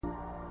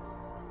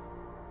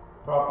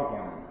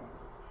പ്രാർത്ഥിക്കാം.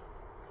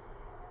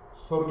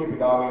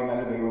 സ്വർഗപിതാവേ,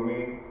 നല്ല ദൈവമേ,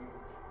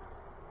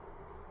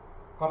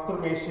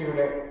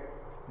 കർത്തൃമേശയുടെ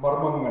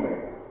മർമ്മങ്ങളെ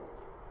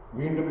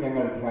വീണ്ടും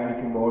ഞങ്ങൾ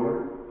ധ്യാനിക്കുമ്പോൾ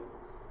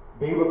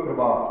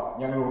ദൈവകൃപ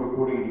ഞങ്ങളോട്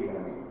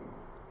കൂടെയിരിക്കണമേ.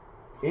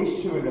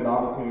 യേശുവിന്റെ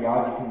നാമത്തിൽ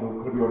യാചിക്കുന്നു,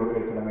 കൃപയോട്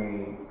കേൾക്കണമേ.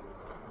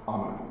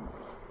 ആമേൻ.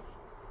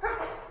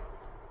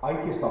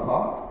 ഐക്യസഭ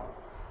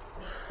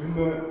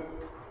ഇന്ന്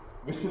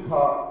വിശുദ്ധ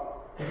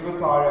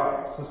തിരുവത്താഴ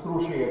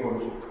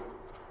ശുശ്രൂഷയെക്കുറിച്ച്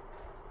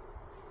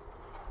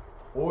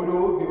ഓരോ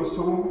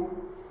ദിവസവും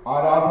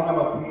ആരാധന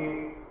മധ്യേ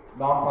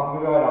നാം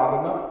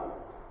പങ്കുകാരാകുന്ന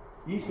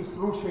ഈ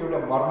ശുശ്രൂഷയുടെ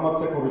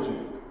മർമ്മത്തെക്കുറിച്ച്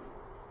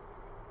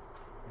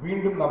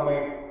വീണ്ടും നമ്മെ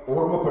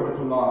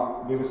ഓർമ്മപ്പെടുത്തുന്ന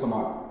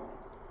ദിവസമാണ്.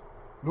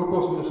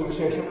 ലൂക്കോസിന്റെ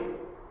സുവിശേഷം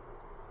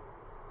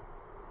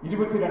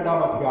 22-ാം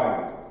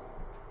അധ്യായം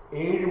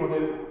 7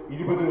 മുതൽ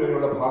 20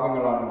 വരെയുള്ള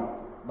ഭാഗങ്ങളാണ്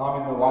നാം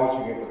ഇന്ന്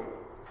വായിച്ചു കേട്ടത്.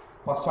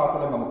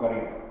 പശ്ചാത്തലം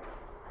നമുക്കറിയാം.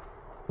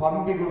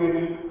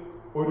 12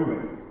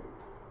 ഒരുവൻ,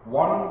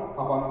 1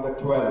 among the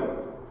 12,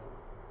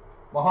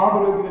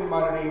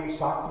 മഹാപുരോഹിതന്മാരുടെയും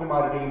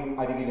ശാസ്ത്രിമാരുടെയും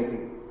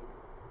അരികിലെത്തി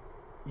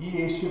ഈ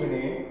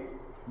യേശുവിനെ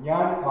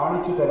ഞാൻ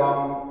കാണിച്ചു തരാം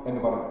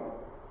എന്ന് പറഞ്ഞു.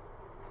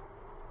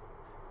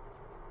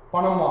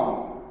 പണം വാങ്ങി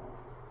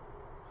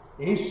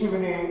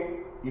യേശുവിനെ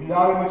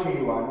ഇല്ലായ്മ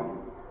ചെയ്യുവാൻ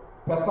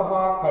പെസഹ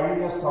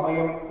കഴിഞ്ഞ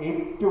സമയം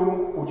ഏറ്റവും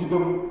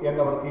ഉചിതം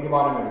എന്നവർ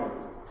തീരുമാനമെടുത്തു.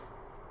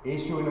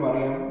 യേശുവിനും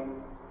അറിയാം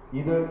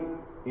ഇത്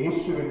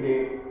യേശുവിന്റെ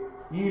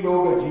ഈ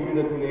ലോക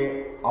ജീവിതത്തിലെ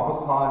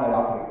അവസാന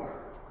രാത്രി.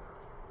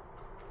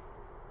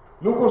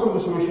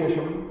 ലൂക്കോസിന്റെ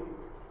സുവിശേഷം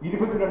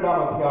 22-ാം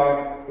അധ്യായം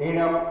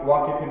 7-ാം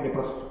വാക്യത്തിന്റെ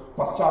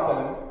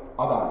പശ്ചാത്തലം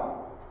അതാണ്.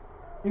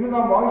 ഇന്ന്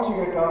നാം വായിച്ചു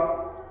കേട്ട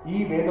ഈ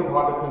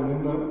വേദഭാഗത്തിൽ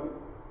നിന്ന്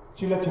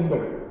ചില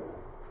ചിന്തകൾ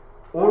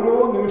ഓരോ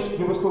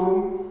ദിവസവും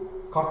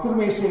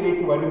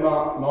കർത്തൃമേശയിലേക്ക് വരുന്ന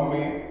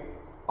നമ്മെ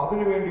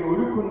അതിനുവേണ്ടി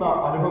ഒരുക്കുന്ന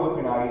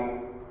അനുഭവത്തിനായി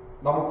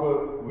നമുക്ക്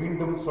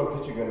വീണ്ടും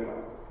ശ്രദ്ധിച്ചു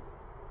കേൾക്കാം.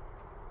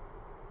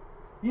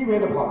 ഈ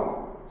വേദഭാഗം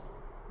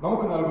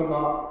നമുക്ക് നൽകുന്ന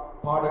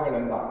പാഠങ്ങൾ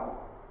എന്താണ്?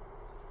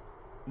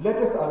 Let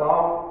us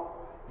allow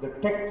the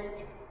text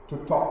to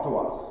talk to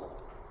us.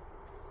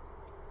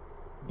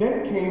 Then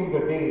came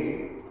the day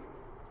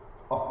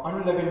of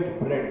unleavened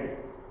bread,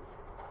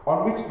 on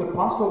which the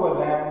Passover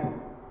lamb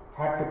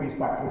had to be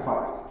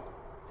sacrificed.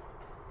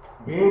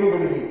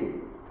 വേരുകളിലേക്ക്,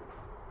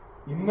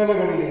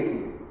 ഇന്നലകളിലേക്ക്,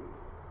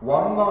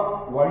 വന്ന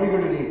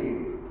വഴികളിലേക്ക്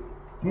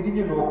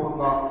തിരിഞ്ഞു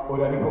നോക്കുന്ന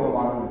ഒരു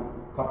അനുഭവമാണ്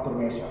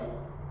കർത്തൃമേശ.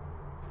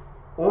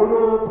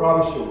 ഓരോ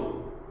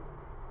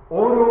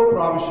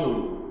പ്രാവശ്യവും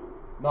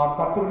നാം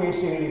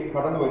കർത്തൃമേശയിലേക്ക്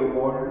കടന്നു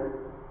വരുമ്പോൾ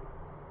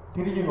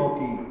തിരിഞ്ഞു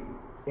നോക്കി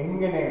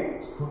എങ്ങനെ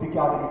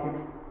സ്തുതിക്കാതിരിക്കും?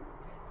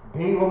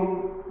 ദൈവം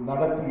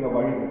നടത്തിയ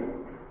വഴികൾ.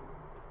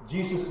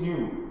 Jesus knew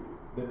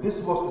that this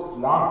was his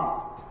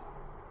last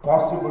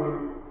possible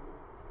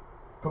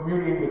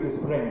communion with his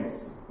friends,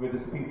 with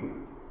his people.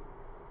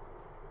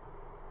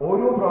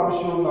 ഓരോ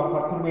പ്രാവശ്യവും നാം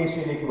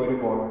കർത്തൃമേശയിലേക്ക്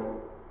വരുമ്പോൾ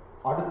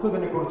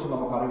അടുത്തതിനെ കുറിച്ച്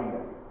നമുക്കറിയില്ല.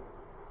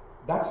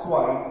 That's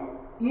why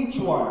each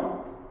one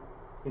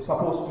is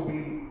supposed to be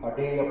a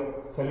day of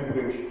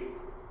celebration.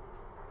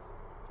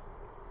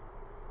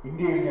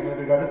 ഇന്ത്യയിൽ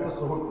ഞങ്ങളുടെ ഒരു അടുത്ത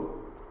സുഹൃത്ത്,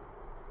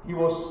 he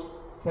was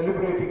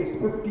celebrating his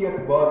 50th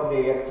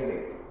birthday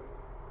yesterday.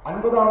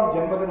 50-ാം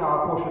ജന്മദിന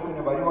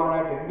ആഘോഷത്തിന്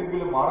വരുവാനായിട്ട്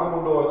എന്തെങ്കിലും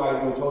മാർഗമുണ്ടോ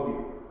എന്നായിരുന്നു ചോദ്യം.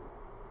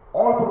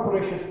 All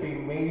preparations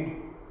being made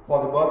for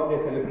the birthday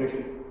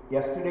celebrations.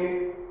 Yesterday,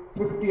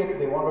 50th,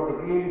 they wanted to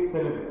really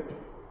celebrate.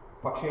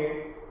 പക്ഷേ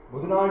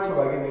ബുധനാഴ്ച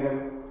വൈകുന്നേരം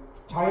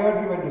tired,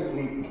 he went to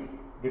sleep,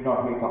 did not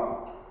wake up.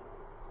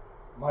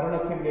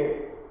 മരണത്തിന്റെ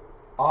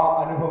ആ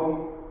അനുഭവം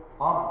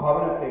ആ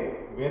ഭവനത്തെ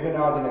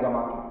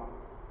വേദനാജനകമാക്കി.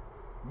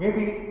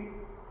 Maybe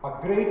a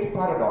great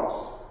paradox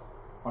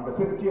on the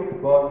 50th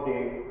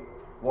birthday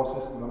was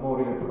his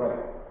memorial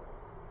prayer.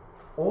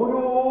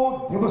 ഓരോ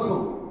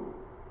ദിവസവും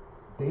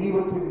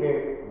ദൈവത്തിന്റെ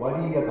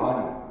വലിയ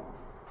ദാനം.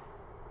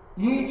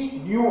 Each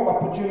new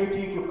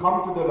opportunity to come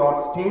to the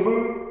Lord's table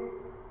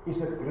is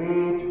a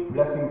great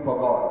blessing for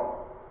God.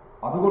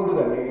 അതുകൊണ്ട്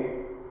തന്നെ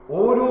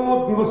ഓരോ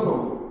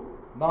ദിവസവും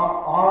നാം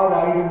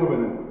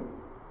ആരായിരുന്നുവെന്നും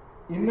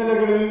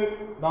ഇന്നലകളിൽ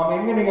നാം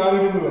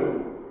എങ്ങനെയായിരുന്നുവെന്നും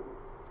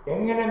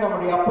എങ്ങനെ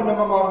നമ്മുടെ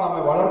അപ്പനമ്മമാർ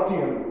നമ്മെ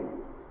വളർത്തിയെന്നും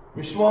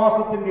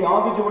വിശ്വാസത്തിന്റെ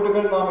ആദ്യ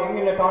ചുവടുകൾ നാം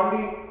എങ്ങനെ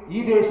താണ്ടി ഈ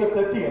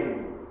ദേശത്തെത്തിയെന്നും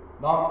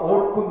നാം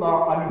ഓർക്കുന്ന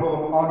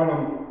അനുഭവം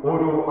ആകണം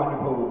ഓരോ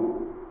അനുഭവവും.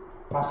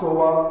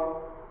 Passover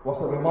was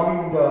a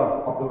reminder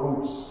of the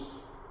roots.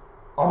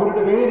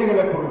 അവരുടെ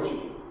വേരുകളെക്കുറിച്ച്,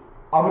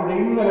 അവരുടെ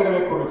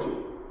ഇന്നലകളെക്കുറിച്ച്,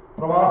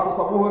 പ്രവാസ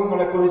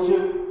സമൂഹങ്ങളെക്കുറിച്ച്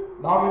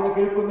നാം ഇന്ന്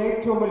കേൾക്കുന്ന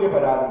ഏറ്റവും വലിയ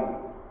പരാതി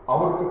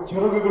അവർക്ക്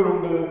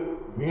ചിറകുകളുണ്ട്,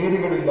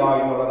 വേരുകളില്ല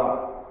എന്നുള്ളതാണ്.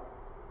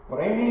 For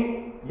any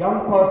young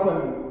person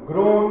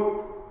grown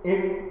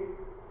in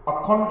a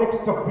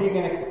context of being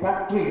an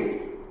expatriate,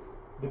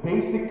 the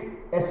basic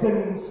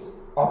essence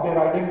of their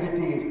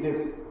identity is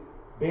this: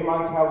 they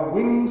might have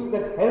wings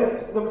that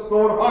helps them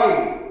soar high,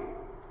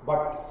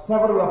 but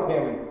several of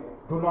them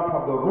do not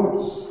have the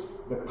roots,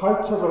 the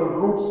cultural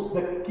roots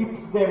that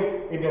keeps them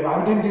in their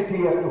identity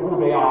as to who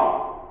they are.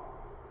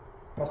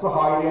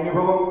 പെസഹായുടെ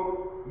അനുഭവം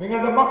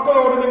നിങ്ങളുടെ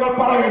മക്കളോട് നിങ്ങൾ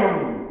പറയണം,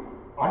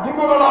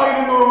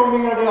 അടിമകളായിരുന്നു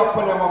നിങ്ങളുടെ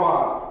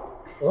അപ്പനമ്മമാർ.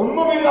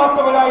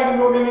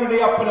 ഒന്നുമില്ലാത്തവരായിരുന്നു നിങ്ങളുടെ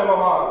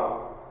അപ്പനമ്മമാർ.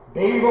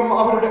 ദൈവം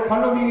അവരുടെ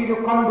കണ്ണുനീര്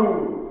കണ്ടു,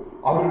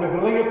 അവരുടെ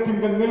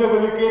ഹൃദയത്തിന്റെ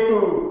നിലവിളി കേട്ടു.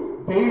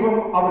 ദൈവം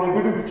അവരെ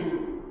വിടുവിച്ചു.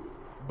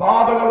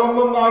 ബാധകൾ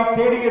ഒന്നൊന്നായി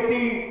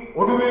തേടിയെത്തി.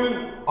 ഒടുവിൽ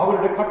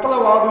അവരുടെ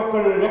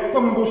കട്ടളവാതിൽക്കൽ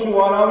രക്തം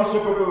പൂശുവാൻ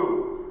ആവശ്യപ്പെട്ടു.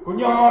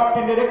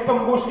 കുഞ്ഞാട്ടിന്റെ രക്തം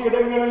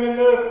പൂശിയിടങ്ങളിൽ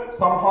നിന്ന്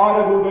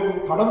സംഹാരദൂതൻ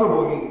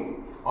കടന്നുപോയി.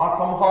 ആ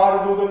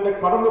സംഹാരദൂതന്റെ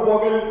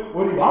കടന്നുപോകൽ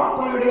ഒരു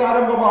യാത്രയുടെ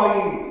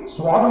ആരംഭമായി,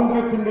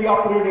 സ്വാതന്ത്ര്യത്തിന്റെ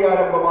യാത്രയുടെ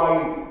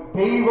ആരംഭമായി.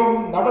 ദൈവം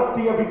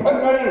നടത്തിയ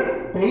വിധങ്ങൾ,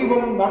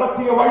 ദൈവം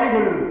നടത്തിയ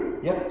വഴികൾ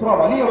എത്ര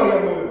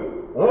വലിയവയെന്ന്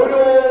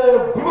ഓരോ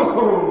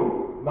ദിവസവും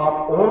നാം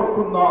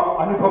ഓർക്കുന്ന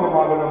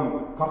അനുഭവമാകണം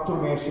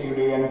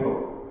കർത്തൃമേശയുടെ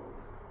അനുഭവം.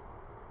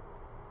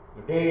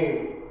 The day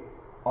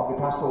of the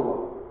Passover,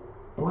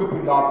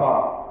 പുളിപ്പില്ലാത്ത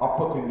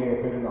അപ്പത്തിന്റെ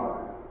പെരുന്നാൾ.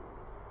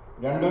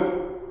 2,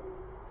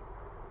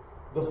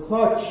 the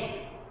search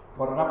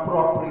for an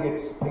appropriate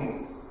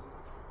space.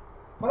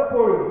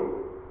 പലപ്പോഴും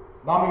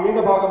നാം ഈ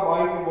വേദഭാഗം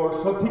വായിക്കുമ്പോൾ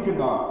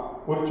ശ്രദ്ധിക്കുന്ന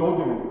ഒരു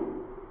ചോദ്യമുണ്ട്.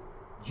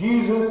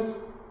 Jesus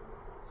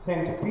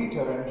sent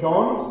Peter and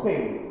John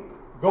saying,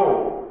 "Go,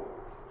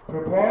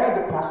 prepare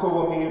the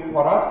Passover meal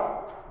for us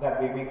that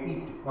we may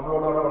eat."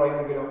 നമ്മളോട്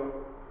പറയുന്നെങ്കിലോ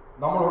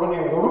നമ്മൾ ഉടനെ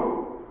ഓടും,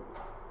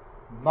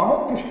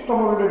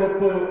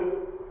 നമുക്കിഷ്ടമുള്ളിടത്ത്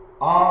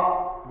ആ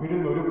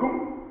വിരുന്നൊരുക്കും.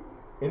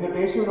 എന്നിട്ട്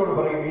യേശുവിനോട്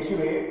പറയും,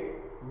 യേശുവേ,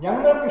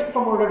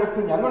 ഞങ്ങൾക്കിഷ്ടമുള്ളിടത്ത്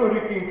ഞങ്ങൾ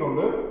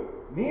ഒരുക്കിയിട്ടുണ്ട്,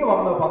 നീ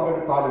വന്ന്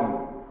പങ്കെടുത്താലും.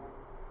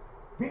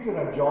 Peter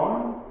and John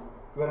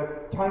were a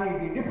tiny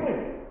bit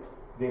different.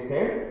 They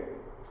said,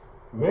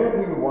 "Where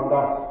do you want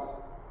us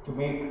to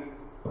make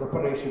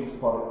preparations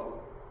for it?"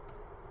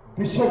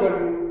 ദിശകൾ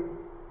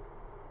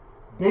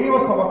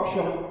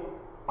ദൈവസമക്ഷം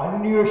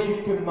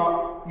അന്വേഷിക്കുന്ന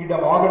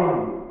ഇടമാകണം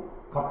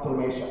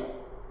കർത്തൃമേശ.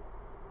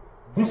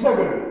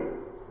 ദിശകൾ,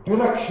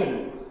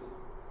 directions,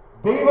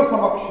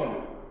 ദൈവസമക്ഷം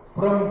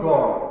from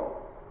God.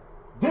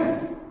 This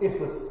is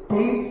the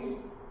space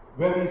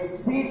where we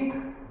seek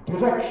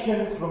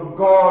directions from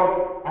God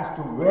as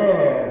to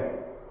where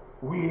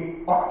we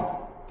ought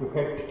to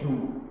head to.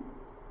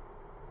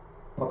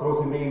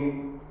 പത്രോസിന്റെയും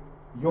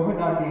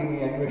യോഹന്നാന്റെയും ഈ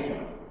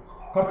അന്വേഷണം,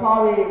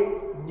 കർത്താവെ,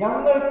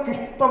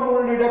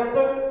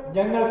 ഞങ്ങൾക്കിഷ്ടമുള്ളിടത്ത്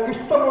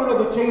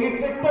ഞങ്ങൾക്കിഷ്ടമുള്ളത്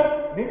ചെയ്യിട്ടിട്ട്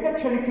നിന്നെ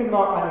ക്ഷണിക്കുന്ന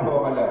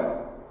അനുഭവമല്ല.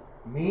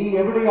 നീ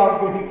എവിടെ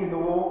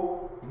ആഗ്രഹിക്കുന്നുവോ,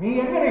 നീ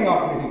എങ്ങനെ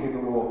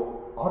ആഗ്രഹിക്കുന്നുവോ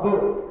അത്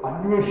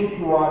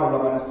അന്വേഷിക്കുവാനുള്ള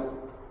മനസ്സ്.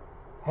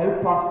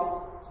 Help us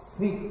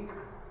seek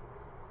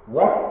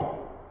what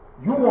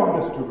you want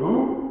us to do.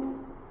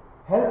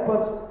 Help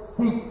us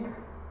seek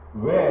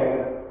where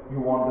you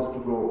want us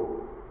to go.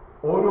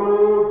 ഓരോ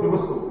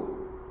ദിവസവും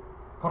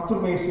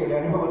കർത്തൃമേശയുടെ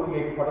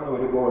അനുഭവത്തിലേക്ക് കടന്നു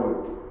വരുമ്പോൾ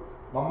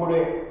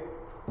നമ്മുടെ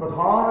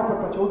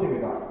പ്രധാനപ്പെട്ട ചോദ്യം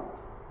ഇതാണ്: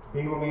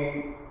 ദൈവമേ,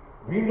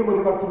 വീണ്ടും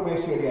ഒരു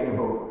കർത്തൃമേശയുടെ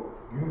അനുഭവം.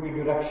 Give me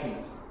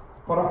directions.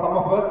 For some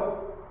of us,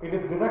 it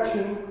is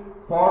direction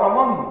for a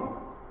month,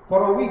 for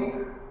a week.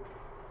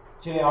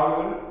 ചില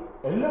ആളുകൾ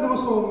എല്ലാ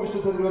ദിവസവും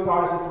വിശുദ്ധ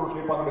തിരുവത്താഴ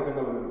ശുശ്രൂഷയിൽ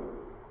പങ്കെടുക്കുന്നവരുണ്ട്.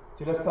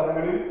 ചില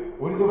സ്ഥലങ്ങളിൽ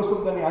ഒരു ദിവസം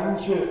തന്നെ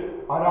 5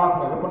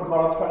 ആരാധന, വെപ്പൺ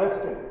കോളേജ്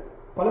കഡസ്റ്റൻ,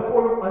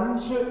 പലപ്പോഴും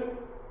 5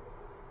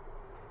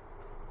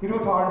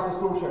 തിരുവത്താഴ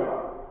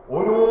ശുശ്രൂഷകളാണ്.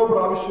 ഓരോ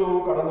പ്രാവശ്യവും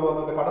കടന്നു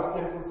വന്നത്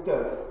കഡസ്റ്റൻ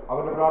സിസ്റ്റേഴ്സ്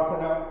അവരുടെ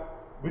പ്രാർത്ഥന,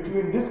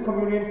 between this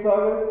communion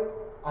service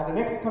and the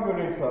next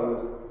communion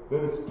service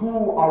there is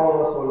 2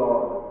 hours, O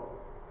Lord,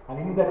 and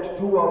in that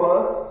 2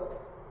 hours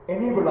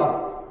enable us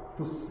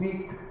to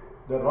seek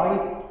the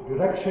right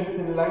directions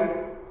in life,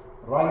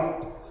 right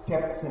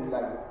steps in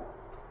life.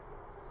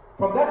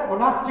 From that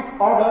monastic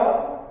order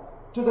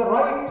to the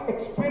right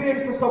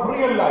experiences of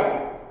real life,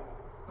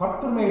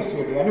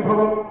 കർത്തൃമേശയുടെ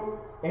അനുഭവം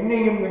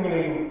എന്നെയും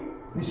നിങ്ങളെയും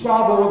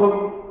ദിശാബോധം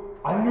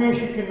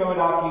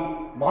അന്വേഷിക്കുന്നവരാക്കി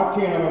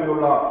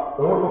മാറ്റണമെന്നുള്ള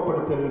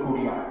ഓർമ്മപ്പെടുത്തൽ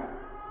കൂടിയാണ്.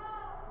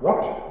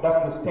 What does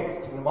this text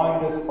remind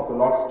us of the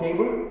Lord's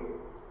table?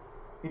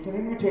 It's an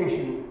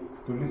invitation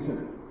to listen.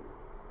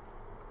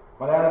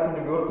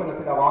 മലയാളത്തിന്റെ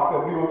വിവർത്തനത്തിൽ ആ വാക്ക്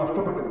എവിടെയോ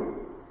നഷ്ടപ്പെട്ടു.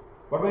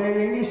 But when in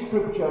English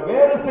scripture,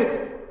 where is it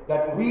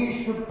that we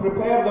should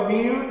prepare the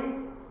meal?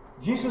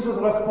 Jesus'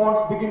 response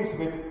begins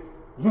with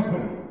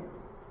listen.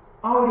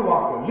 ആ ഒരു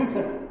വാക്ക്,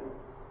 listen.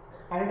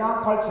 And in our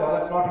culture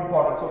that's not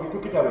important, so we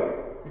took it away.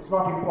 It's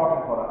not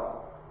important for us.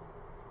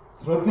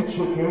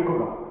 ശ്രദ്ധിച്ചു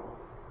കേൾക്കുക.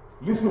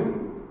 Listen,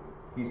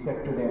 he said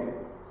to them.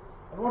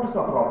 And what is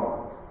our problem?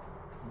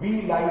 We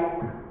like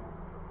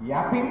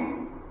yapping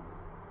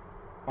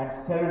and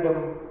seldom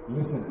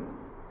listen.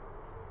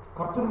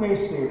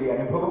 കർത്തൃമേശയുടെ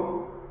അനുഭവം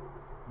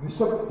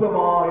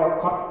നിശബ്ദമായ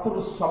കർത്തൃ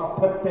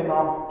ശബ്ദത്തെ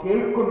നാം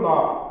കേൾക്കുന്ന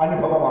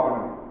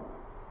അനുഭവമാകണം.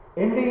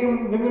 എന്റെയും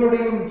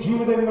നിങ്ങളുടെയും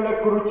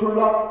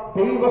ജീവിതങ്ങളെക്കുറിച്ചുള്ള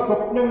ദൈവ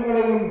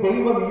സ്വപ്നങ്ങളെയും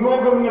ദൈവ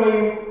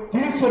നിയോഗങ്ങളെയും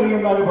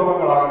തിരിച്ചറിയുന്ന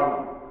അനുഭവങ്ങളാകണം.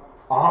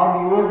 ആ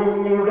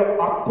നിയോഗങ്ങളുടെ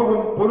അർത്ഥവും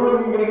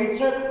പൊരുളും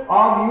ഗ്രഹിച്ച് ആ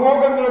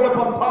നിയോഗങ്ങളുടെ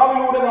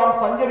പന്ഥാവിലൂടെ നാം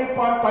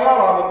സഞ്ചരിപ്പാൻ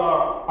തയ്യാറാകുന്ന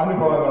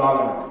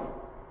അനുഭവങ്ങളാകണം.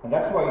 And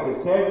that's why it is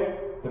said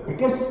the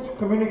biggest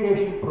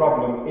communication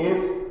problem is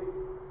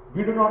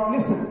we do not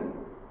listen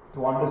to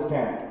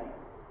understand.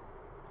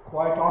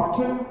 Quite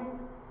often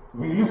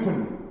we listen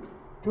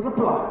to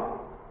reply,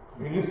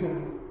 we listen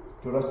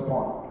to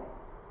respond.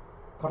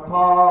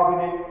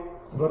 കർത്താവിനെ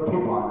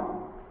ശ്രദ്ധിപ്പാൻ,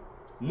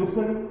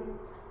 listen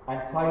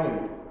and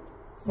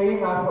same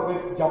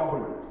alphabets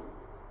jumbled.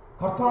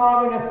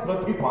 കർത്താവിനെ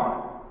ശ്രദ്ധിപ്പാൻ,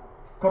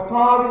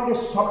 കർത്താവിന്റെ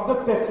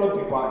ശബ്ദത്തെ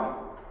ശ്രദ്ധിപ്പാൻ,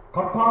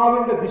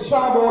 കർത്താവിന്റെ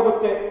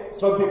ദിശാബോധത്തെ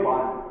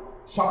ശ്രദ്ധിപ്പാൻ,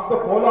 ശബ്ദ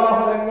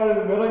കോലാഹലങ്ങൾ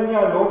നിറഞ്ഞ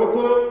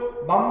ലോകത്ത്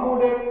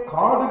നമ്മുടെ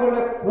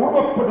കാതുകളെ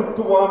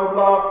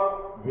കൂർമ്മപ്പെടുത്തുവാനുള്ള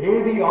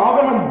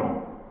വേദിയാകണം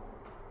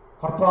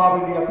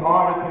കർത്താവിന്റെ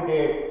അത്താഴത്തിന്റെ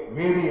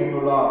വേദി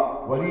എന്നുള്ള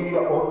വലിയ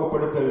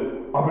ഓർമ്മപ്പെടുത്തൽ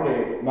അവിടെ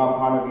നാം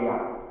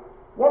കാണുകയാണ്.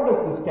 What does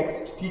this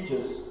text teach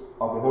us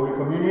of the Holy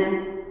Communion?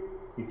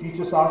 It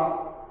teaches us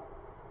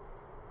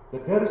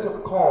that there is a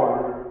call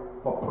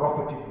for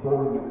prophetic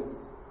boldness.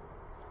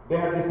 They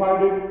have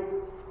decided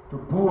to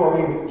do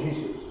away with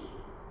Jesus.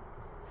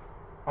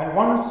 And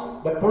once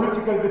the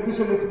political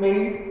decision is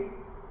made,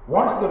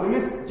 once the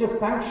religious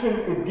sanction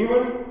is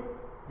given,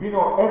 we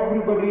know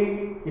everybody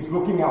is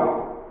looking out.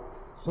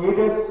 So it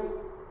is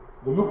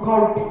the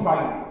lookout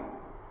time.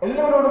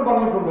 എല്ലാവരോടും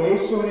പറഞ്ഞിട്ടുണ്ട്,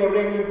 യേശുവിനെ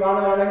എവിടെയെങ്കിലും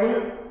കാണുകയാണെങ്കിൽ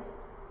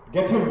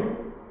get him,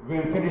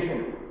 we'll finish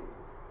him.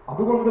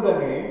 അതുകൊണ്ട്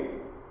തന്നെ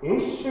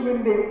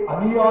യേശുവിന്റെ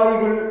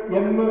അനുയായികൾ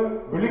എന്ന്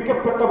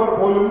വിളിക്കപ്പെട്ടവർ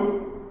പോലും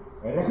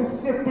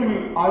രഹസ്യത്തിൽ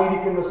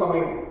ആയിരിക്കുന്ന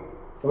സമയം,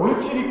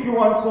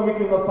 ഒളിച്ചിരിക്കുവാൻ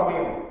ശ്രമിക്കുന്ന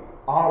സമയം,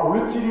 ആ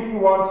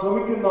ഒളിച്ചിരിക്കുവാൻ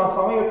ശ്രമിക്കുന്ന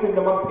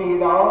സമയത്തിന്റെ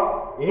മധ്യേത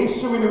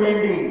യേശുവിനു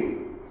വേണ്ടി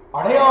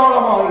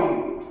അടയാളമായി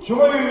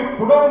ചുമലിൽ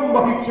കുടവും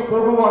വഹിച്ചു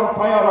പോകുവാൻ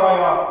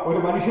തയ്യാറായ ഒരു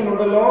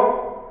മനുഷ്യനുണ്ടല്ലോ,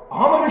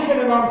 ആ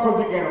മനുഷ്യനെ നാം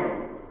ശ്രദ്ധിക്കണം.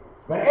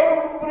 When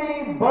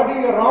everybody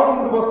around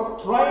was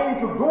trying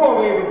to do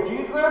away with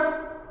Jesus,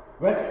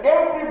 when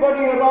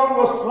everybody around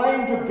was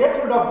trying to get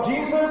rid of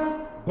Jesus,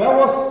 there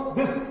was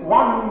this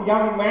one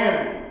young man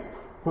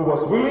who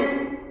was willing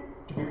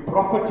to be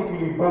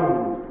prophetically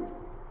bold.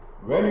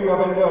 When you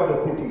have entered the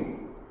city,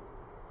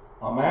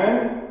 a man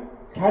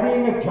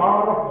carrying a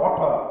jar of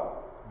water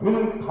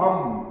will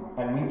come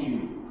and meet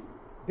you.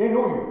 They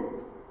know you.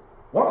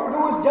 What to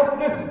do is just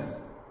this: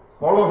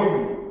 follow him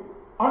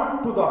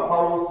unto the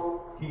house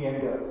he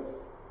enters.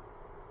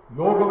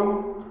 ലോകം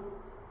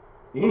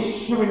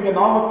യേശുവിന്റെ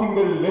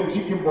നാമത്തിങ്കൽ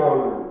ലജ്ജിക്കുമ്പോൾ,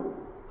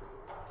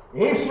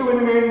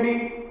 യേശുവിന് വേണ്ടി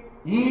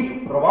ഈ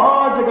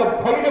പ്രവാചക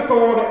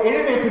ധൈര്യത്തോടെ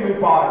എഴുന്നേറ്റ്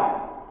നിൽപ്പാൻ,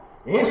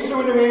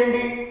 യേശുവിന്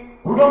വേണ്ടി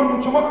കുടം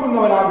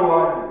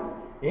ചുമക്കുന്നവനാകുവാൻ,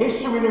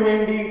 യേശുവിന്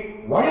വേണ്ടി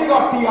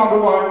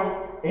വഴികാട്ടിയാകുവാൻ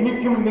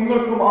എനിക്കും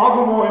നിങ്ങൾക്കും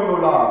ആകുമോ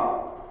എന്നുള്ള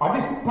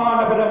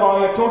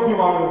അടിസ്ഥാനപരമായ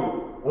ചോദ്യമാണ്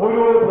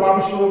ഓരോ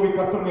പ്രാവശ്യവും ഈ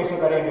കർത്തൃമേശ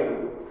തരേണ്ടത്.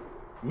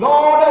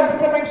 Lord, I'm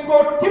becoming so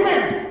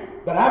timid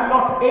that I'm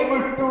not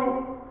able to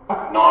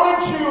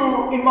acknowledge you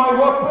in my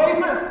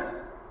workplaces.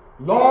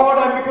 Lord,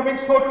 I'm becoming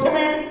so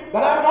timid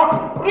that I'm not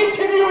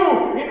preaching you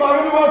in my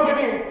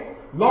universities.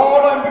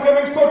 Lord, I'm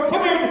becoming so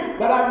timid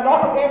that I'm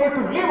not able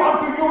to live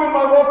unto you in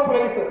my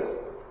workplaces.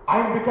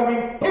 I'm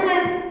becoming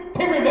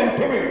timid and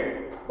timid.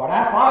 But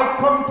as I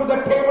come to the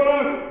table,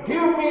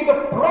 give me the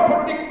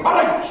prophetic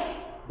courage,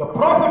 the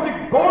prophetic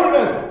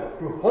boldness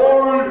to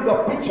hold the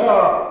pitcher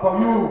for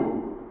you,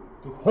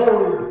 to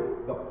hold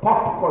the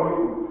pot for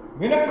you.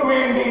 നിനക്ക്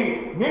വേണ്ടി,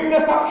 നിന്നെ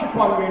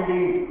സാക്ഷിപ്പാൻ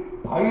വേണ്ടി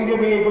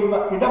ധൈര്യമേകുന്ന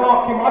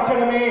ഇടമാക്കി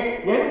മാറ്റണമേ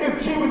എന്റെ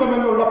ജീവിതം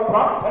എന്നുള്ള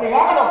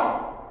പ്രാർത്ഥനയാകണം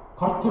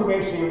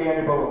കർത്തൃമേശയുടെ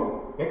അനുഭവം,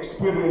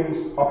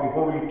 experience of the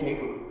holy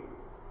table.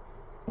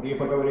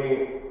 പ്രിയപ്പെട്ടവരെ,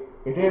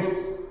 it is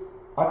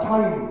a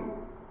time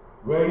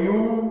where you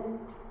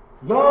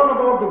learn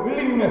about the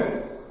willingness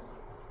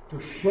to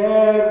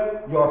share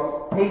your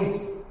space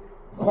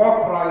for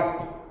Christ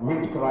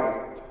with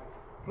Christ.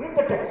 Read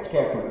the text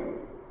carefully.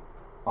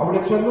 അവിടെ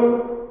ചെന്ന്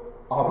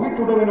ആ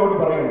വീട്ടുടമനോട്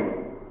പറയുന്നു,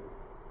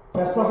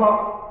 പെസഹ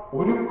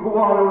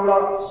ഒരുക്കുവാനുള്ള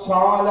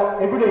ശാല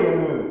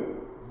എവിടെയെന്ന്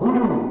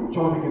ഗുരു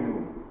ചോദിക്കുന്നു.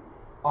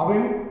 അവൻ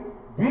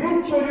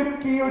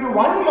വിരിച്ചൊരുക്കിയൊരു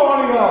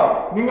വൻമാളിക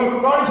നിങ്ങൾക്ക്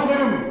കാണിച്ചു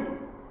തരും,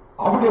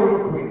 അവിടെ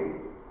ഒരുക്കുവിൻ,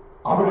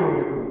 അവിടെ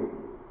ഒരുക്കുവിൻ.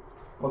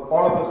 For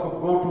all of us who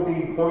go to the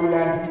Holy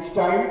Land each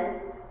time,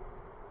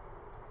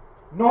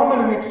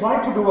 normally we try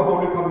to do a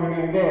Holy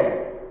Communion there.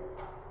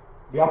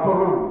 The upper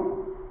room,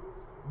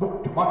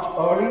 booked much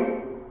early,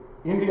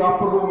 in the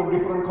upper room in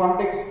different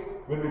contexts.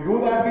 When we do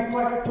that, we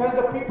try to tell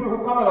the people who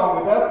come along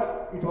with us,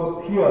 it was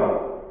here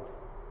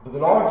that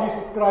the Lord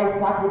Jesus Christ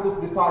sat with his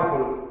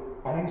disciples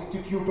and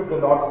instituted the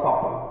Lord's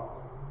Supper.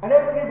 And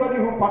everybody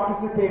who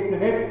participates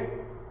in it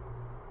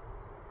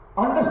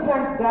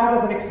understands that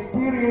as an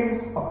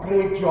experience of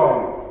great joy.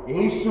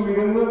 യേശു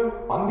ഇരുന്ന്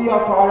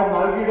അന്ത്യത്താഴം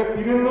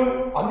നൽകിയിടത്തിരുന്ന്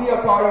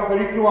അന്ത്യത്താഴം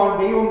കഴിക്കുവാൻ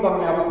ദൈവം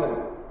തന്ന അവസരം.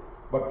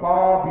 But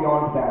far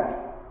beyond that,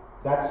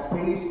 that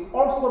space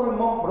also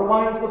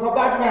reminds us of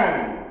that man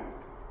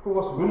who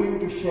was willing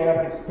to share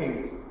his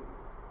space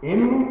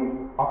in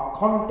a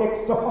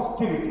context of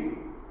hostility.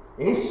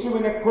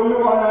 യേശുവിനെ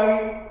കൊല്ലുവാനായി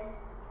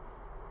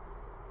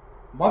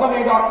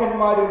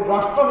മതനേതാക്കന്മാരും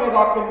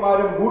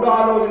രാഷ്ട്രനേതാക്കന്മാരും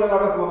ഗൂഢാലോചന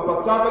നടക്കുന്ന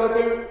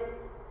പശ്ചാത്തലത്തിൽ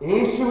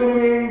യേശുവിന്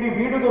വേണ്ടി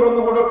വീട്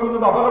തുറന്നു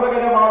കൊടുക്കുന്നത്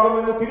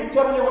അപകടകരമാകുമെന്ന്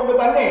തിരിച്ചറിഞ്ഞുകൊണ്ട്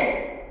തന്നെ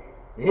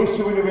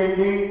യേശുവിന്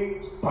വേണ്ടി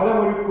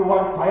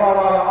സ്ഥലമൊരുക്കുവാൻ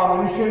തയ്യാറായ ആ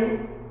മനുഷ്യൻ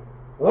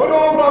ഓരോ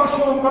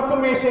പ്രാവശ്യവും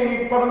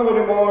കർത്തൃമേശയിലേക്ക് കടന്നു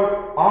വരുമ്പോൾ,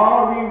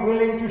 are we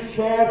willing to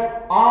share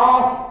our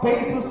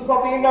spaces of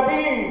the inner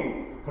being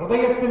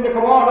ഹൃദയത്തിന്റെ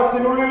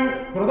കവാടത്തിനുള്ളിൽ,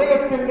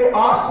 ഹൃദയത്തിന്റെ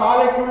ആ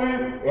ശാലയ്ക്കുള്ളിൽ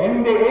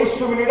എന്റെ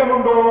യേശുവിന്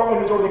ഇടമുണ്ടോ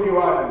എന്ന്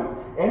ചോദിക്കുവാൻ,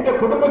 എന്റെ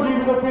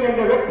കുടുംബജീവിതത്തിൽ,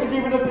 എന്റെ വ്യക്തി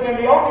ജീവിതത്തിൽ,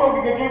 എന്റെ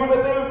ഔദ്യോഗിക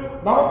ജീവിതത്തിൽ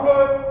നമുക്ക്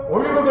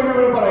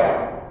ഒഴിവുകഴിവുകൾ പറയാം.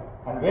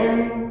 And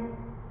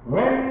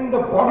when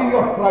the body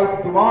of Christ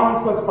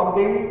demands us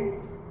something,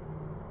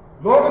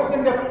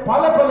 ലോകത്തിന്റെ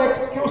പല പല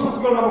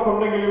എക്സ്ക്യൂസസുകൾ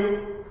നമുക്കുണ്ടെങ്കിലും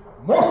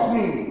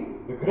mostly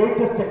the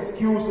greatest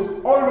excuse is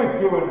always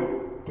given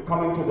to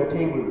coming to the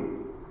table,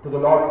 to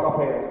the Lord's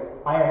affairs.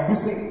 I am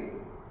busy.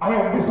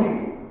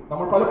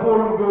 നമ്മൾ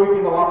പലപ്പോഴും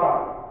ഉപയോഗിക്കുന്ന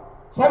വാക്കാണ്.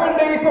 7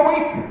 days a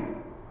week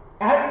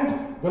and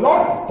the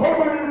Lord's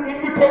table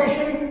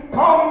invitation,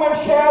 come and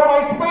share my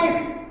space.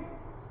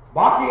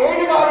 ബാക്കി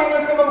 7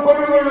 കാര്യങ്ങൾക്ക് നമുക്ക്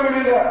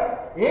ഒഴിവുകളില്ല,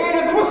 7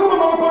 ദിവസവും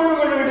നമുക്ക്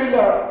ഒഴിവുകളില്ല.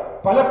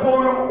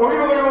 പലപ്പോഴും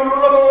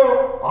ഒഴിവുകളുള്ളത്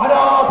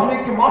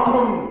ആരാധനയ്ക്ക്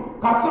മാത്രം,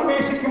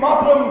 കർത്തൃമേശയ്ക്ക്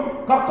മാത്രം,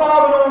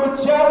 കർത്താവിനോട്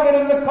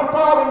ചേർന്നിരുന്ന്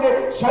കർത്താവിന്റെ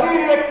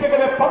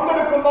ശരീരരക്തങ്ങളെ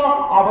പങ്കെടുക്കുന്ന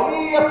ആ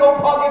വലിയ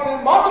സൗഭാഗ്യത്തിൽ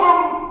മാത്രം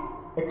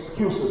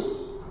എക്സ്ക്യൂസസ്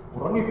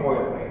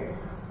ഉറങ്ങിപ്പോയത്രേ.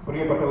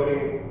 പ്രിയപ്പെട്ടവരെ,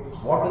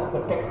 what does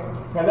the text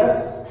tell us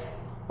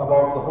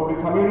about the Holy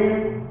Communion?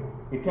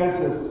 It tells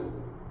us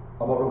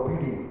about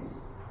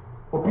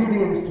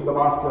obedience to the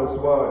Master's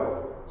word.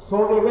 So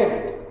they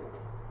went,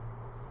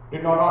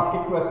 did not ask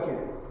him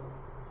questions,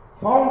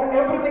 found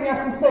everything as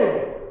he said.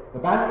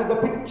 The man with the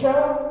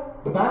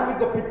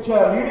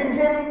picture leading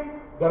him,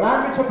 the man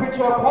with the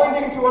picture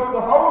pointing towards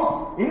the house,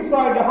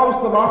 inside the house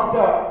the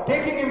Master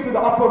taking him to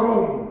the upper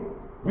room.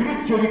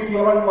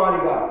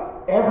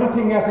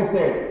 Everything as he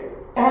said,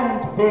 and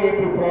they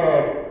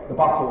prepared the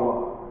Passover.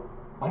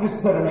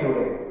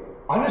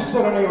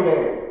 അനുസരണയുടെ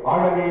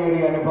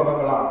ആഴമേറിയ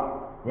അനുഭവങ്ങളാണ്.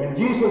 When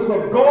Jesus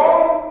said go,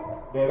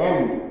 they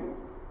went.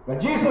 When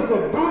Jesus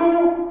said do,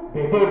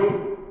 they did.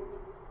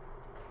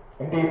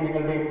 എന്റെയും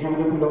നിങ്ങളുടെയും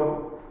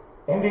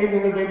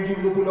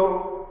ജീവിതത്തിലോ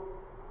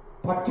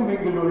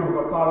പറ്റുമെങ്കിൽ ഒരു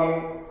കർത്താവേ,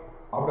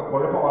 അവിടെ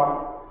കുഴപ്പമാണ്,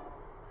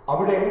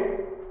 അവിടെ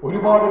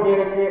ഒരുപാട്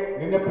പേരൊക്കെ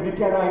നിന്നെ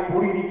പിടിക്കാനായി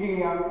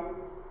കൂടിയിരിക്കുകയാണ്.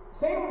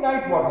 Same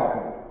night what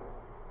happened?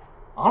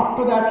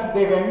 After that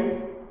they went.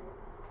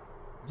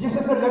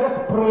 Jesus said, let us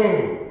pray,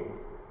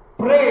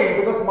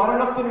 because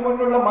മരണത്തിന്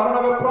മുന്നുള്ള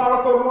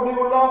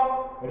മരണവെപ്രാളത്തോടുകൂടിയുള്ള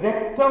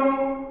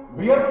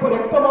വിയർപ്പ്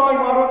രക്തമായി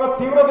മാറുന്ന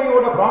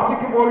തീവ്രതയോടെ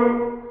പ്രാർത്ഥിക്കുമ്പോഴും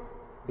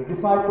the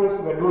disciples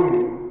were doing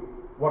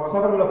what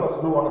several of us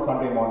do on a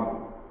Sunday morning,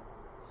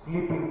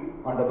 sleeping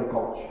under the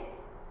couch.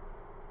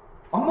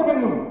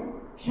 അന്നുമെന്നും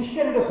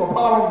ശിഷ്യന്റെ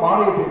സ്വഭാവം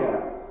മാറിയിട്ടില്ല.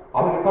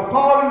 അവന്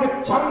കർത്താവിന്റെ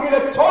ചങ്കിലെ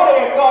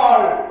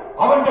ചോരയേക്കാൾ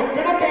അവന്റെ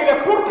കിടക്കയിലെ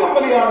കൂർക്കം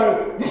വലിയാണ്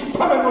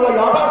ഇഷ്ടമെന്നുള്ള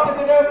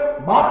യാഥാർത്ഥ്യത്തിന്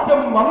മാറ്റം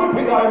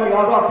വന്നിട്ടില്ല എന്ന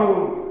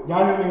യാഥാർത്ഥ്യവും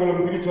ഞാനും നിങ്ങളും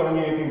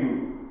തിരിച്ചറിഞ്ഞേ തീരൂ.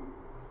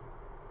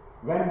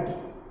 Went,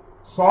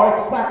 saw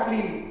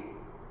exactly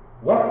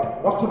what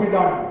was to be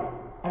done,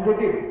 and they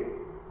did.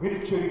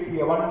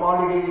 വിരിച്ചൊരുക്കിയ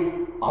വൻമാളികയിൽ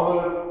അവർ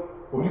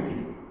ഒരുക്കി.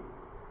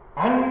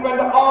 And when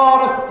the hour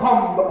has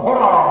come, the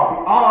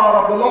hour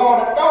of the Lord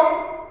had come,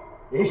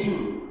 യേശു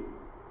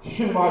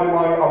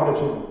ശിഷ്യന്മാരുമായി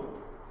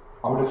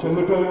അവിടെ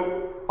ചെന്നിട്ട്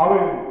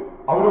അവൻ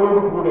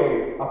അവരോടുകൂടെ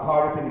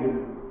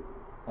അത്താഴത്തിനിരുന്നു.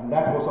 And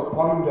that was a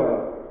pointer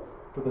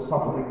to the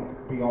suffering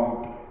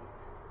beyond.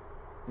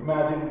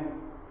 Imagine,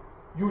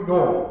 you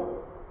know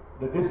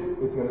that this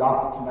is your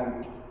last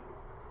night.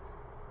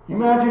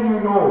 Imagine you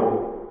know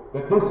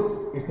that this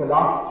is the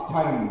last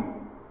time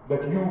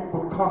that you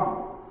could come.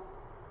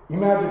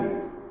 Imagine,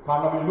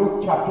 in Luke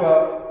chapter,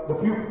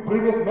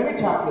 many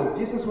chapters,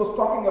 Jesus was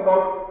talking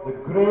about the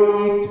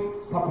great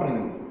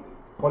suffering,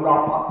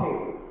 polapate,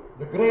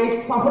 the great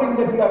suffering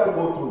that he had to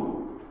go through.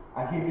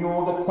 And he knew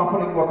that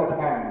suffering was at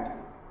hand.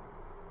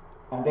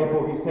 And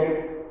therefore he said,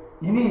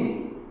 Ini,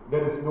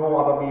 there is no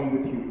other meal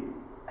with you.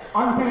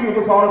 Until it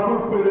is all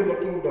fulfilled in the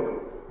kingdom.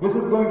 This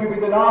is going to be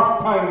the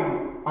last time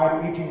I am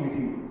eating with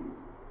you.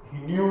 He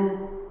knew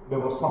there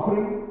was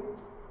suffering,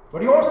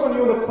 but he also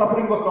knew that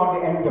suffering was not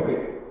the end of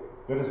it.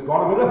 There is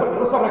going to be a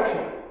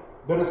resurrection.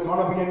 There is going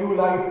to be a new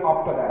life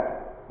after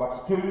that. But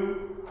still,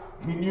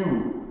 he knew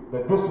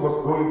that this was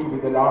going to be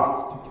the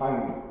last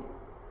time.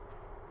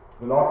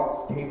 The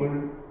Lord's table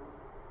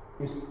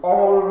is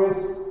always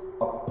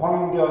a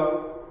pointer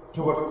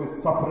towards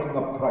the suffering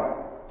of Christ.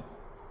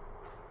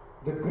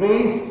 The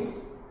grace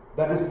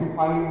that is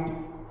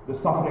behind the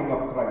suffering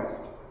of Christ.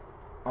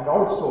 And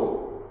also,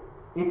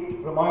 it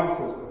reminds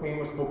us, the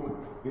famous book,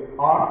 The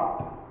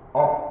Art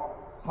of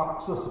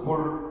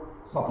Successful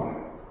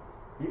Suffering.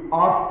 The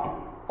Art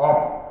of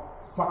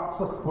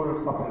Successful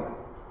Suffering.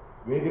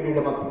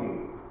 വേദനയുടെ മധ്യേ,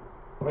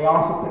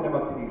 പ്രയാസത്തിന്റെ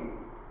മധ്യേ,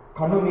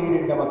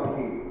 കണ്ണുനീരിന്റെ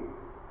മധ്യേ,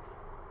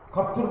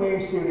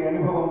 കർത്തൃമേശയുടെ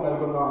അനുഭവം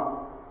നൽകുന്ന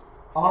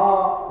ആ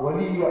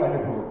വലിയ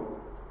അനുഭവം.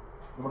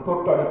 നമ്മുടെ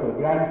തൊട്ടടുത്ത്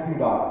ഗ്രാൻഡ്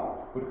സീഡാർ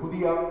ഒരു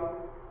പുതിയ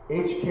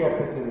ഏജ് കെയർ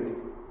ഫെസിലിറ്റി.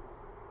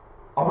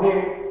 അവിടെ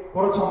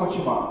കുറച്ച്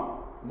അമ്മച്ചിമാർ,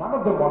 none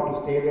of them want to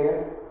stay there.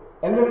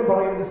 എല്ലാവരും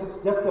പറയും this is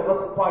just a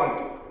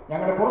respite.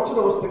 ഞങ്ങളുടെ കുറച്ച്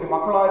ദിവസത്തേക്ക്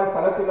മക്കളായ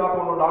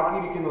സ്ഥലത്തില്ലാത്തതുകൊണ്ട്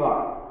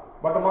ആക്കിയിരിക്കുന്നതാണ്.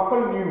 But the മക്കൾ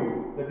knew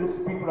that these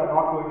people are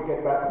not going to get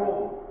back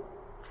home.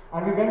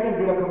 And we went and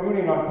did a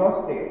communion on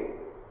Thursday.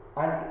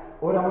 And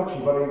ഒരമ്മച്ചി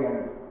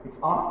പറയുകയാണ്, it's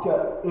after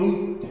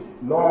 8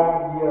 long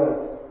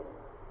years.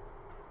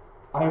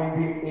 I'm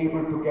being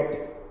able to get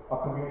a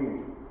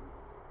communion.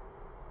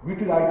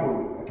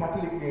 Vitulaipur, a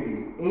Catholic lady,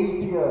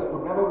 8 years,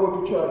 could never go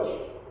to church.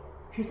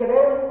 She said,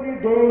 every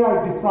day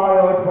I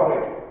desired for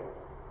it.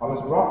 I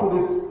was brought to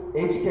this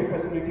HK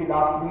facility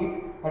last week,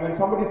 and when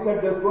somebody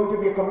said there's going to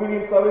be a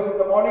communion service in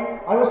the morning,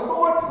 I was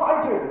so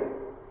excited.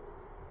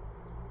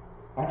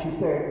 And she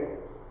said,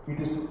 it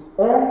is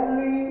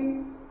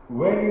only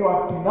when you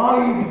are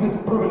denied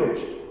this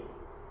privilege,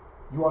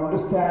 you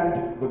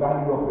understand the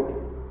value of it.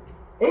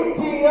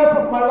 18 years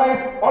of my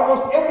life,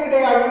 almost every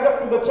day I went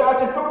up to the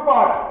church and took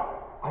part.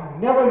 I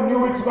never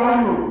knew its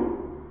value.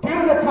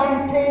 Till the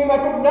time came, I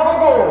could never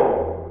go.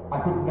 I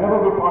could never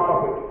be part of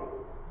it.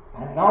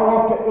 And now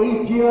after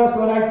 8 years,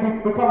 when I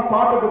become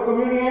part of the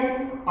communion,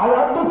 I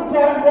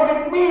understand what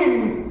it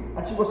means.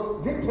 And she was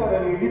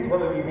literally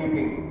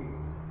weeping.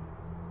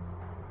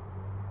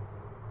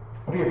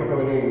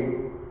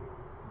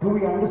 Do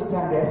we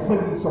understand the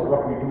essence of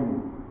what we do?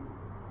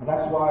 And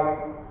that's why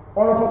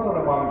all of us are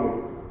reminded,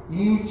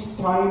 each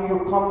time you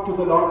come to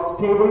the Lord's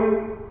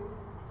table,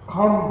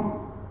 come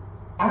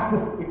as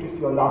if it is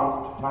your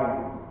last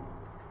time.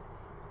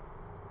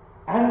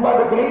 And by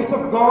the grace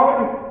of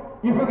God,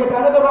 if you get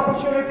another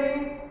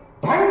opportunity,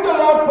 thank the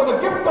Lord for the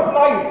gift of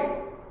life.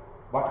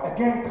 But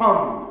again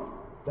come,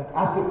 that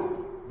as if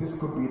this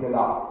could be the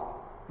last.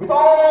 With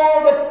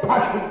all that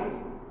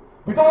passion,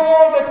 with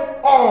all that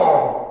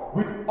awe,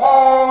 with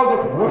all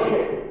that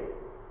worship.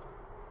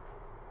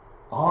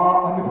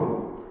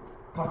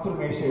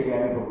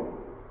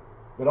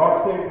 The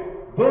Lord said,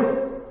 this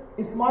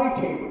is my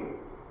table.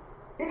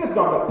 It is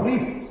not a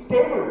priest's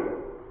table.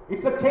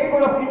 It's a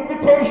table of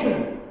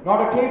invitation,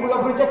 not a table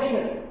of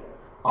rejection.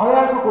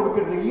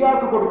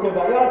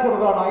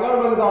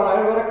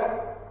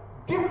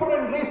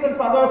 Different reasons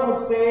others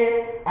would say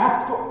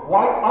as to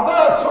why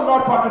others should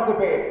not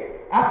participate,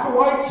 as to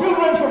why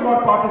children should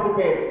not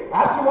participate,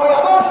 as to why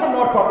others should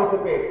not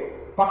participate.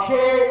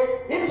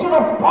 Pakshe, instead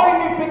of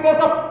pointing fingers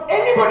of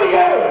anybody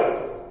else,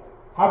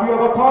 have you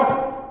ever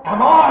thought,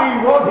 am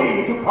I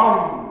worthy to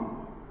come?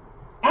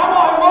 Am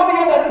I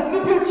worthy than this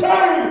little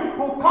child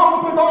who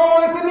comes with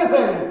all his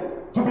innocence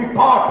to be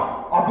part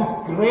of this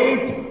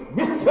great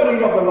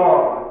mystery of the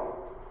Lord?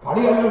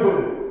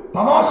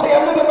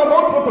 തമാശയല്ലെന്ന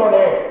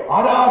ബോധ്യത്തോടെ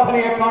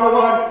ആരാധനയെ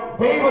കാണുവാൻ,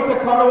 ദൈവത്തെ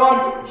കാണുവാൻ,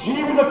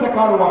 ജീവിതത്തെ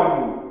കാണുവാൻ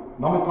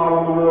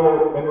നമുക്കാവുന്നുവോ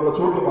എന്നുള്ള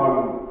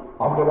ചോദ്യമാണ്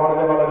അവിടെ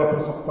വളരെ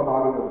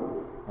പ്രസക്തമാകുന്നത്.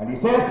 And he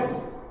says,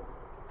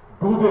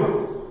 do this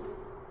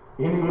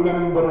in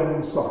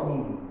remembrance of me.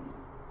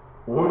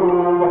 ഓരോ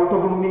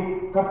വട്ടവും നീ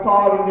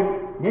കർത്താവിന്റെ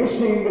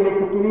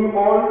മേശയിലേക്ക്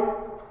തുനിയുമ്പോൾ,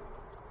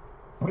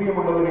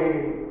 പ്രിയമുള്ളവരെ,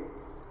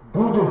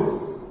 do this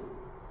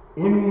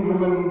in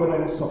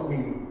remembrance of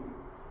me.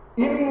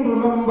 In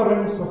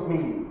remembrance of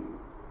me.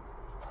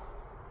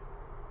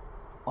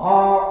 ആ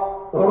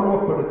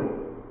ഓർമ്മപ്പെടുത്തി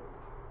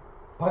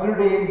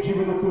പലരുടെയും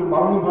ജീവിതത്തിൽ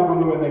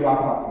മറന്നുപോകുന്നു എന്ന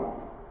യാഥാർത്ഥ്യം.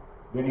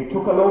 When he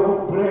took a loaf of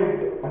bread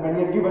and when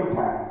he had given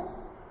thanks,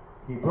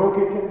 he broke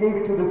it and gave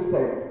it to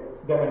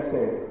them and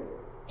said,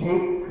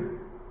 take,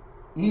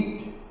 eat.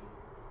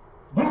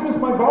 This is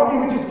my body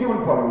which is given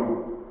for you.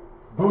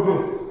 Do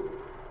this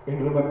in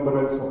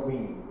remembrance of me.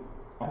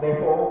 And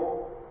therefore,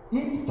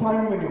 each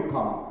time when you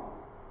come,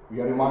 we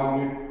are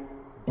reminded,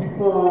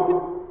 before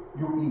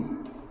you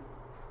eat,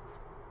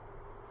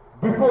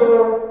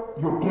 before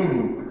you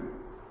drink,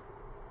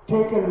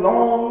 take a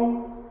long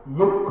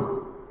look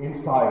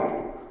inside.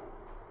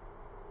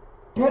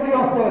 Tell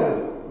yourself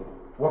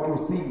what you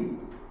see.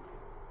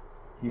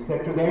 He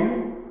said to them,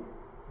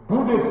 do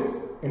this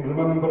in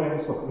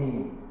remembrance of me.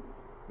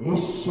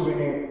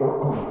 യേശുവിനെ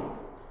ഓർക്കുക.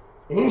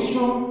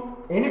 യേശു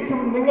എനിക്കും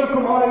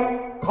നിങ്ങൾക്കുമായി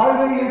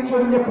കാൽവരിയിൽ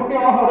ചൊരിഞ്ഞ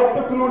പുണ്യാഹ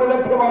രക്തത്തിലൂടെ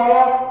ലഭ്യമായ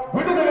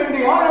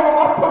വിടുതലിന്റെ ആഴവും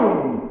അർത്ഥവും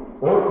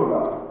ഓർക്കുക.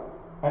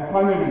 And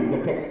finally, the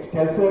text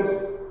tells us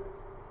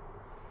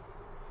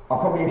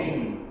affirmation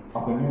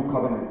of the new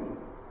covenant.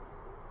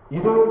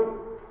 ഇത്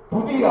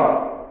പുതിയ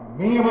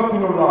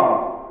നിയമത്തിനുള്ള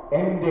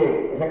എന്റെ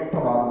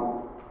രക്തമാകും.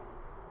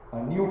 A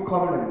new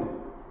covenant,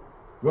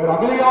 where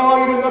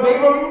അകലെയായിരുന്ന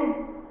ദൈവം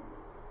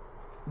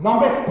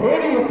നമ്മെ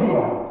തേടിയെത്തിയ,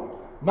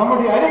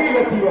 നമ്മുടെ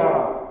അരികിലെത്തിയ,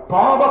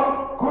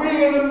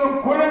 പാപക്കുഴിയിൽ നിന്നും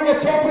കുഴഞ്ഞ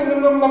ചേറ്റിൽ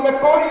നിന്നും നമ്മെ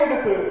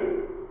കോരിയെടുത്ത്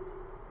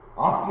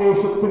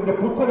ആശ്ലേഷത്തിന്റെ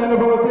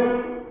പുത്തനനുഭവത്തിൽ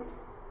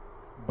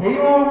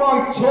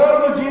ദൈവവുമായി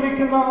ചേർന്ന്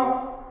ജീവിക്കുന്ന,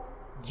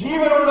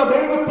 ജീവനുള്ള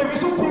ദൈവത്തെ,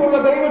 വിശുദ്ധിയുള്ള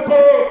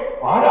ദൈവത്തെ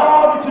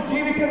ആരാധിച്ച്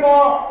ജീവിക്കുന്ന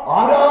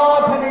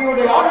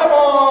ആരാധനയുടെ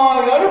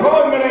ആഴമായ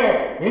അനുഭവങ്ങളെ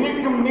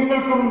എനിക്കും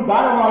നിങ്ങൾക്കും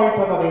ദാനമായി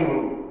തന്ന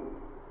ദൈവം.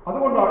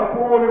 അതുകൊണ്ടാണ്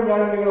എപ്പോഴും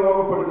ഞാൻ നിങ്ങളെ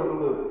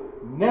ഓർമ്മപ്പെടുത്തുന്നത്,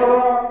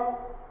 never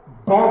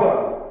bother,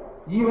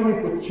 even if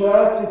the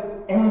church is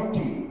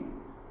empty,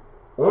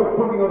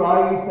 open your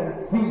eyes and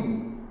see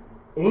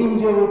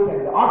angels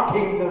and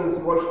archangels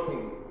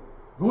worshiping.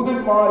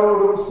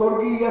 ദൂതന്മാരോടും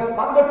സ്വർഗീയ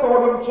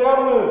സംഘത്തോടും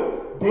ചേർന്ന്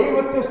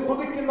ദൈവത്തെ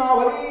സ്തുതിക്കുന്ന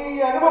വലിയ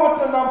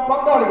അനുഭവത്തിൽ നാം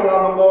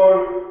പങ്കാളികളാകുമ്പോൾ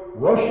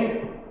worship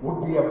would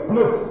be a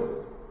bliss.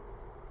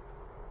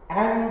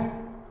 And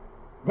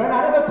when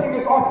another thing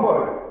is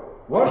offered,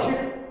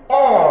 worship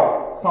or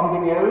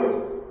something else,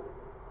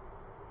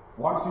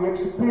 once you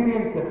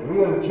experience that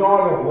real joy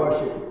of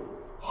worship,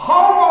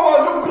 however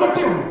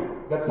lucrative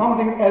that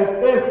something else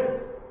is,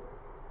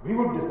 we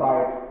would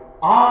decide,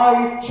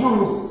 I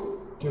choose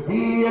to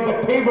be at the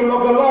table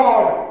of the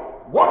Lord,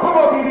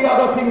 whatever be the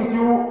other things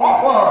you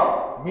offer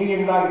me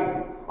in life.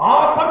 ആ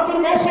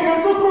കർത്തൃമേശയിൽ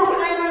ശുശ്രൂഷ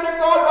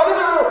ചെയ്യുന്നതിനേക്കാൾ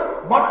വലുത്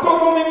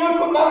മറ്റൊന്നും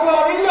നിങ്ങൾക്ക്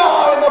നൽകാനില്ല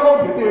എന്ന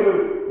ബോധ്യത്തിൽ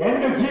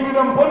എന്റെ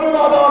ജീവിതം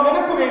പൊന്നുനാഥ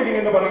നിനക്ക് വേണ്ടി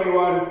എന്ന്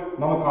പറയുവാൻ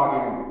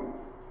നമുക്കാകണം.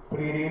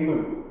 പ്രിയരെ, ഇന്ന്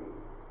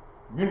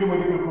വീണ്ടും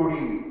ഒരിക്കൽ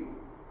കൂടി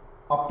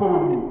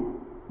അപ്പവും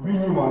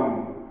വീഞ്ഞുമായി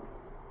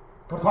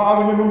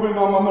കർത്താവിന്റെ മുമ്പിൽ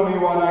നാം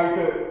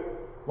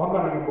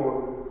വന്നണയുമ്പോൾ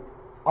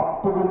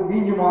അപ്പവും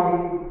വീഞ്ഞുമായി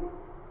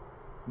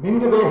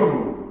നിന്റെ ദേഹം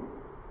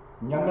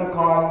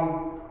ഞങ്ങൾക്കായി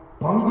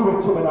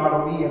പങ്കുവെച്ചവനാണ്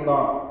നീ എന്ന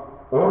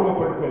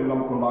ഓർമ്മപ്പെടുത്തൽ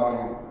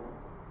നമുക്കുണ്ടാകണം.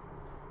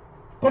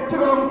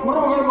 തെറ്റുകളും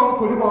കുറവുകളും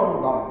നമുക്ക്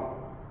ഒരുപാടുണ്ടായി,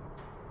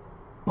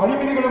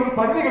 പരിമിതികളും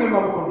പരിധികളും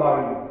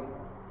നമുക്കുണ്ടായി.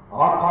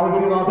 ആ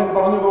കാൽവരിനാഥൻ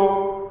പറഞ്ഞതോ,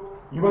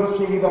 ഇവർ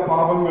ചെയ്ത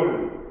പാപങ്ങൾ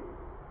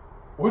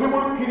ഒരു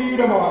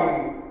മുൾക്കിരീടമായി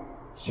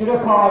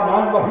ശിരസാ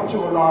ഞാൻ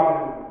വഹിച്ചുകൊള്ളാൻ.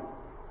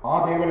 ആ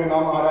ദേവനെ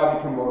നാം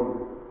ആരാധിക്കുമ്പോൾ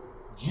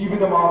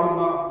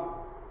ജീവിതമാകുന്ന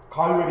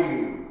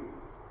കാൽവരിയിൽ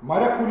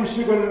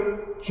മരക്കുരിശുകൾ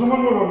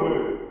ചുമന്നുകൊണ്ട്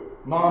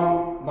നാം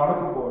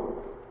നടക്കുമ്പോൾ,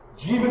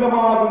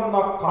 ജീവിതമാകുന്ന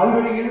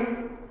കാൽവരിയിൽ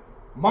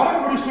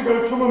മരക്കുരിശുകൾ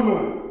ചുമന്ന്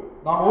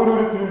നാം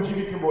ഓരോരുത്തരും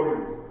ജീവിക്കുമ്പോഴും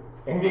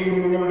എന്റെയും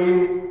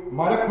നിങ്ങളുടെയും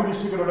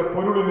മരക്കുരിശുകളുടെ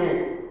പൊരുളിനെ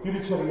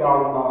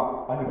തിരിച്ചറിയാവുന്ന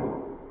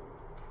അനുഭവം.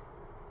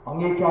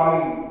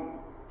 അങ്ങേക്കായി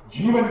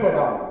ജീവൻ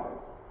തരാൻ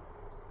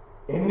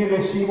എന്നിലെ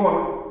ശീമോൻ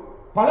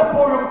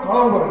പലപ്പോഴും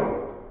കളവ് പറയും.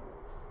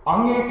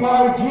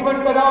 അങ്ങേക്കായി ജീവൻ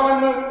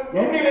തരാമെന്ന്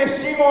എന്നിലെ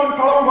ശീമോൻ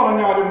കളവ്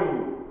പറഞ്ഞാലും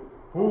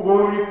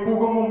പൂകോഴി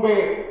പൂകും മുമ്പേ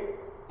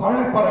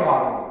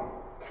തള്ളിപ്പറയാതെ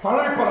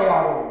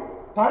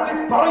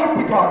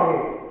തള്ളിപ്പറയിപ്പിക്കാതെ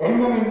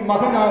എന്നെ നിൻ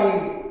മകനായി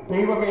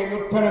ദൈവമേ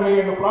നിർത്തണമേ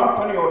എന്ന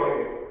പ്രാർത്ഥനയോടെ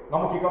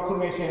നമുക്ക് ഈ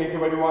കർത്തൃമേശയിലേക്ക്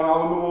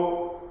വരുവാനാവുന്നുവോ?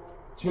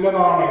 ചില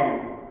നാണയം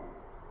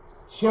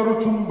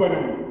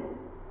ചെറുചുംബനും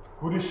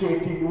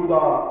കുരിശേറ്റി യൂദ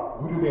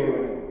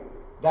ഗുരുദേവന്.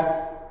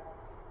 That's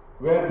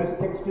where this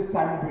text is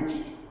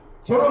sandwiched.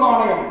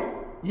 ചെറുനാണയം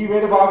ഈ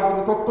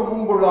വേദഭാഗത്തിന് തൊട്ട്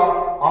മുമ്പുള്ള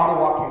 6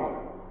 വാക്യങ്ങൾ,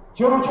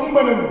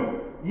 ചെറുചുംബനും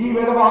ഈ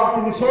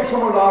വേദഭാഗത്തിന്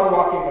ശേഷമുള്ള 6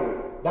 വാക്യങ്ങൾ.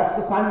 That's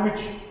the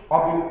sandwich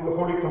of the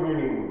Holy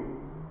Communion.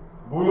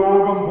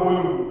 ഭൂലോകം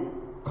പോലും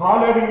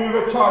കാലടിയിൽ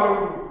വെച്ചാലും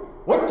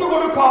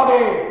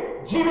ഒറ്റുകൊടുക്കാതെ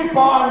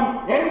ജീവിപ്പാൻ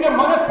എന്റെ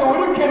മനത്തെ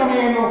ഒരുക്കണമേ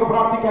എന്ന് നമുക്ക്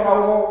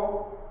പ്രാർത്ഥിക്കാനാവുമോ?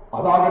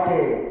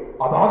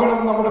 അതാകണം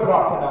നമ്മുടെ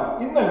പ്രാർത്ഥന.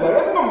 ഇന്നല്ല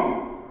എന്നും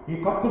ഈ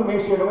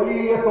കർത്തൃമേശയുടെ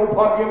വലിയ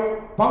സൗഭാഗ്യം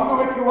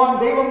പങ്കുവെക്കുവാൻ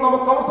ദൈവം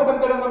നമുക്ക് അവസരം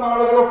തരുന്ന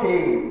നാളുകളൊക്കെ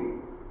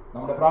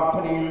നമ്മുടെ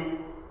പ്രാർത്ഥനയിൽ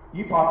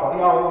ഈ പാട്ട്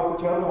അറിയാവുന്നവർക്ക്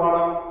ചേർന്ന്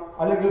പാടാം,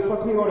 അല്ലെങ്കിൽ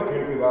ശ്രദ്ധയോടെ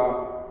കേൾക്കുക.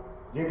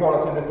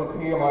 ജയപോളച്ചന്റെ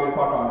ശ്രദ്ധേയമായ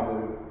പാട്ടാണിത്.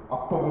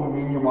 അപ്പവും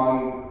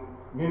വീഞ്ഞുമായി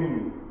നിൻ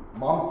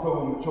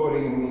മാംസവും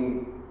ചോരയും നീ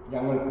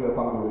ഞങ്ങൾക്ക്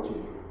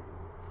പങ്കുവച്ചിരിക്കും.